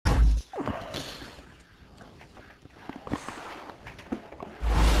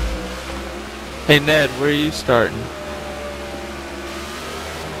Hey Ned, where are you starting?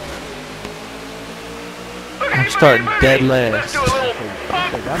 I'm starting dead last. Let's do a little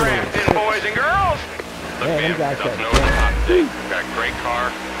pump drafting, boys and girls. Look, man, that's no top thing. Got a great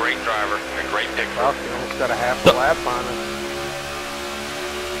car, great driver, and a great picture. Well, you almost got a half a lap on us.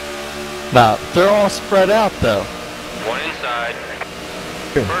 Nah, they're all spread out though. One inside.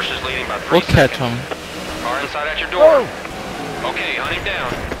 First is leading by 3 We'll catch seconds. them. Car inside at your door. Okay, hunt him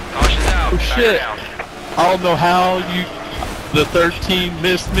down. Caution's out. Oh Back shit! down. I don't know how the 13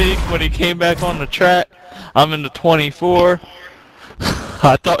 missed me when he came back on the track. I'm in the 24.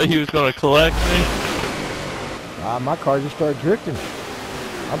 I thought he was gonna collect me. My car just started drifting.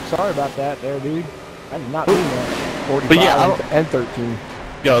 I'm sorry about that there, dude. I did not mean that. 45 But yeah, and 13.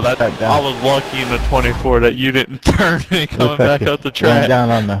 Yo, I was lucky in the 24 that you didn't turn me coming back up the track. Went down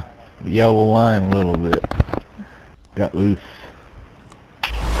on the yellow line a little bit. Got loose.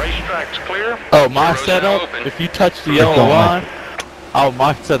 Racetrack's clear. Oh, my Zero's now setup, open. if you touch the yellow line, oh,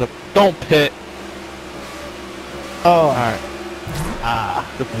 my setup, don't pit. Oh, Alright.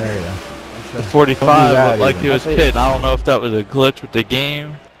 there you go. The 45 looked like he even. was pitting. I don't know if that was a glitch with the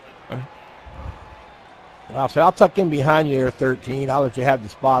game. I'll tuck in behind you there, 13. I'll let you have the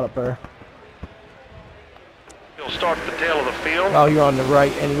spot up there. You'll start at the tail of the field. Oh, you're on the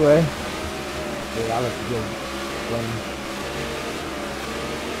right anyway. Yeah, I'll let you go.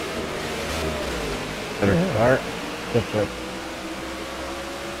 Better start.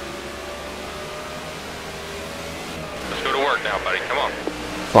 Let's go to work now, buddy. Come on.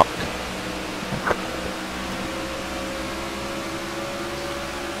 Fuck.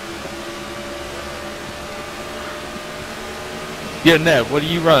 Yeah, Ned, what are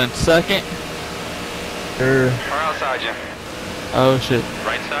you running? Second? Sure. Car outside you. Oh shit.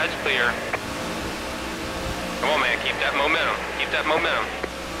 Right side's clear. Come on, man. Keep that momentum. Keep that momentum.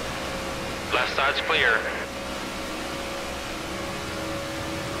 Left side's clear.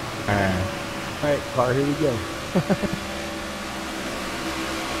 Alright, car, here we go.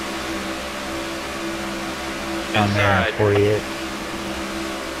 Down there Inside. 48.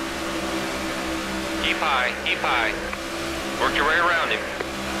 Keep high. Keep high. Work your way around him.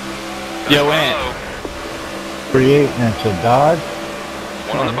 Yo, Down Ant. low. 48, and it's a Dodge.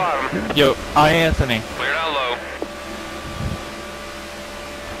 One on the bottom. Yo, iAnthuny. Clear down low.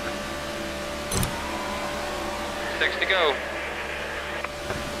 Six to go.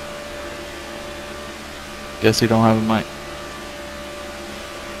 Guess he don't have a mic.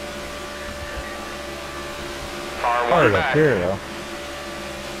 Car one Hard up back. here though.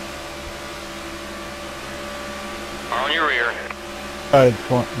 Car on your rear.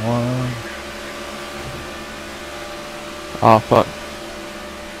 5.1. Oh fuck.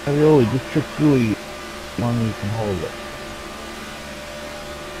 Really, just strictly one you can hold it.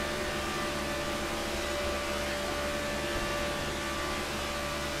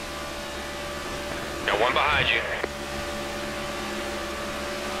 Got one behind you.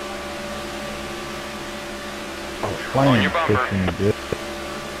 Playing your bumper. fixing a bit.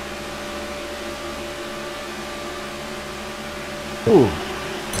 Ooh,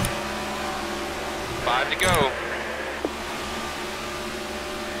 5 to go.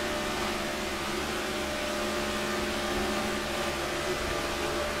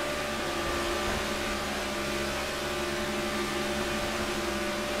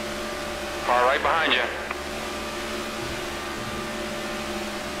 Car right behind you.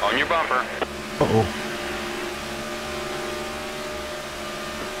 On your bumper. uh-oh.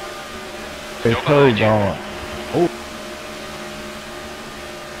 They Still behind towed you. on. Oh.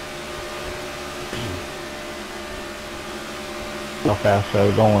 How fast I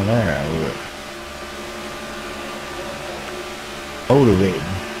was going there, I was motivating.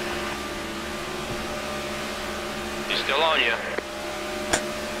 He's still on you.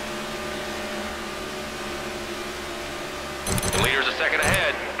 The leader's a second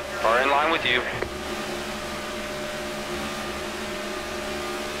ahead. Car in line with you.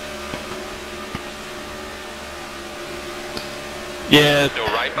 Yeah, Still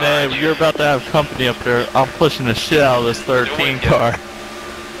right behind Ned, you. you're about to have company up there. I'm pushing the shit out of this 13 with you. car.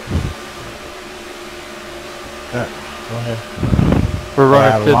 Go ahead. We're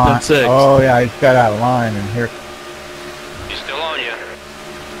Out running of 5th line. and 6th. Oh yeah, I just got out of line and here. He's still on you.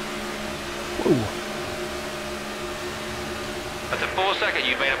 Ooh. That's a full second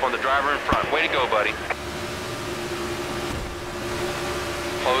you've made up on the driver in front. Way to go, buddy.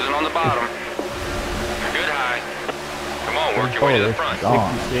 Closing on the bottom. You're good high. Come on, work your way to the front.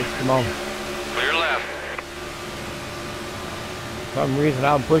 Gone. 66, come on. Clear left. For some reason,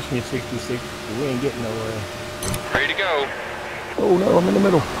 I'm pushing you 66, but we ain't getting nowhere. Ready to go. Oh no, I'm in the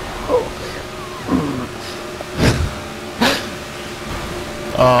middle. Oh.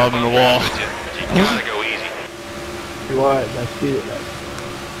 Oh, I'm in the wall. You gotta go easy. What? Let's see it.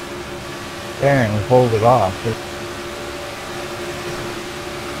 Darren, we pulled it off.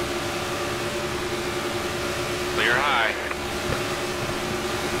 Clear high.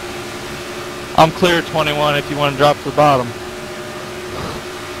 I'm clear 21 if you want to drop to the bottom.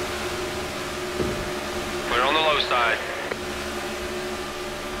 Clear on the low side.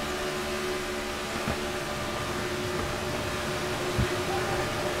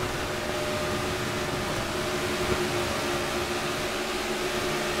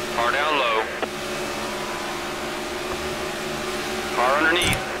 Car down low. Car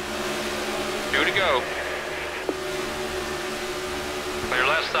underneath. 2 to go. Clear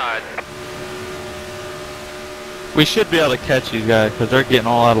left side. We should be able to catch these guys because they're getting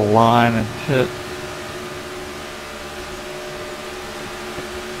all out of line and shit.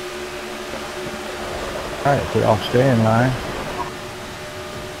 Alright, so I'll stay in line.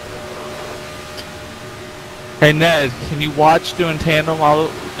 Hey Ned, can you watch doing tandem?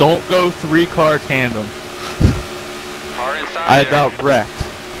 Don't go 3-car tandem. Car inside I there. about wrecked.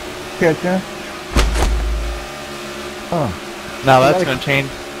 Catch ya? Huh. Now that's gonna change.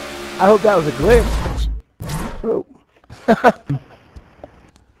 I hope that was a glitch. Oh.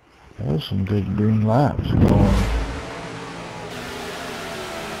 There's some good green laps going.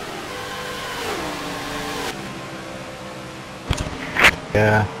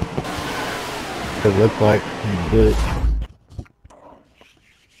 Yeah. It looked like good.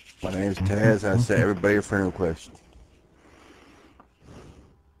 My name's Taz. I set everybody a friend request.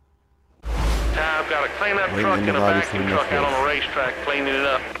 I've got a cleanup Waiting truck in and the a lobby vacuum for truck the out on the racetrack cleaning it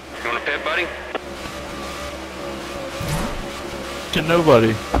up. You want a pit, buddy? To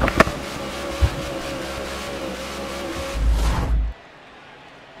nobody.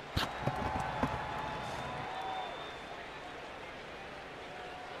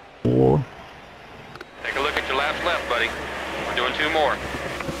 Four. Take a look at your laps left, buddy. We're doing 2 more.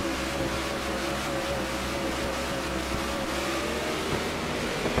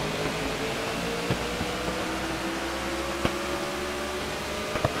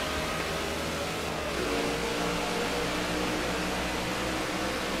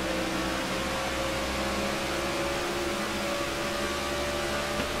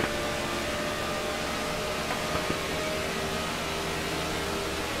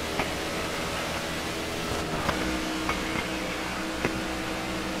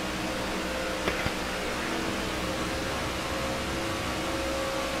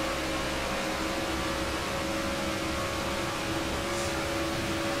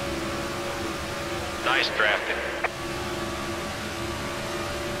 Nice drafting.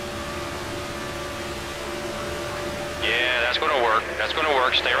 Yeah, that's gonna work. That's gonna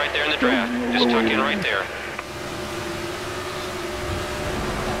work. Stay right there in the draft. Just tuck in right there.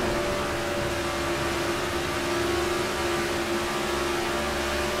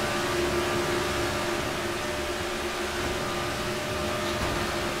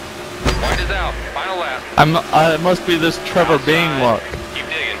 White is out. Final lap. It must be this Trevor Outside. Bing luck. Keep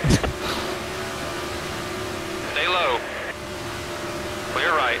digging. Stay low.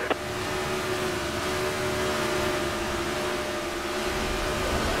 Clear right.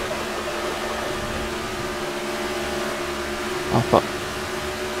 Oh fuck.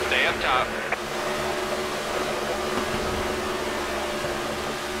 Stay up top.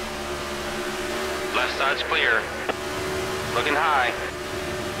 Left side's clear. Looking high.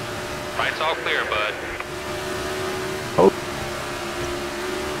 Right's all clear, bud. Oh.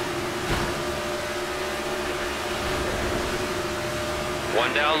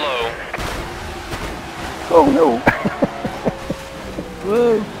 One down low. Oh no.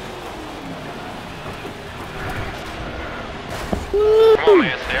 Whoa. Come on,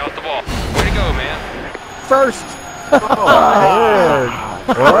 man. Stay off the ball. Way to go, man. First.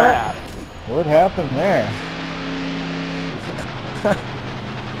 Crap. What happened there?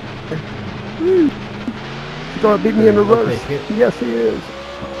 He's gonna beat me in the I'll reverse. take it. Yes, he is.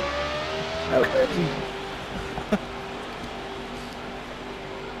 Okay.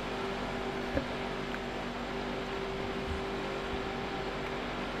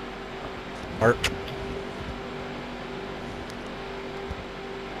 Art.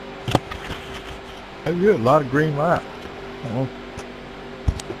 That's good. A lot of green laps.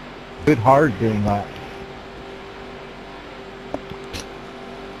 Good hard green laps.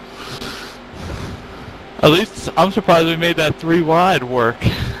 At least I'm surprised we made that 3 wide work.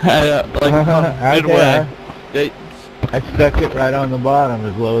 Like midway. I stuck it right on the bottom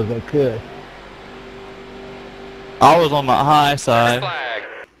as low as I could. I was on the high side. Flag.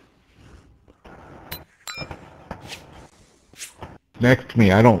 next to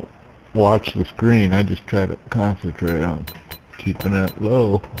me, I don't watch the screen. I just try to concentrate on keeping it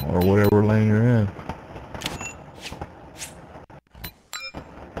low or whatever lane you're in.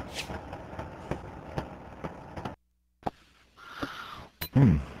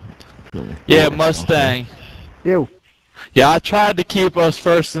 Yeah, Mustang. Ew. Yeah, I tried to keep us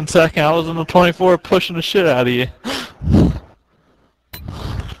first and second. I was in the 24 pushing the shit out of you.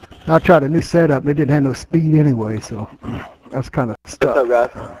 I tried a new setup. It didn't have no speed anyway, so that's kind of stuck. What's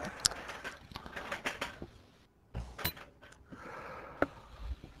up, guys?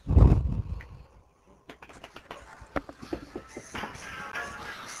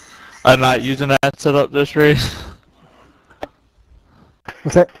 I'm not using that setup this race.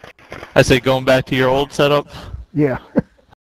 What's that? I say going back to your old setup. Yeah.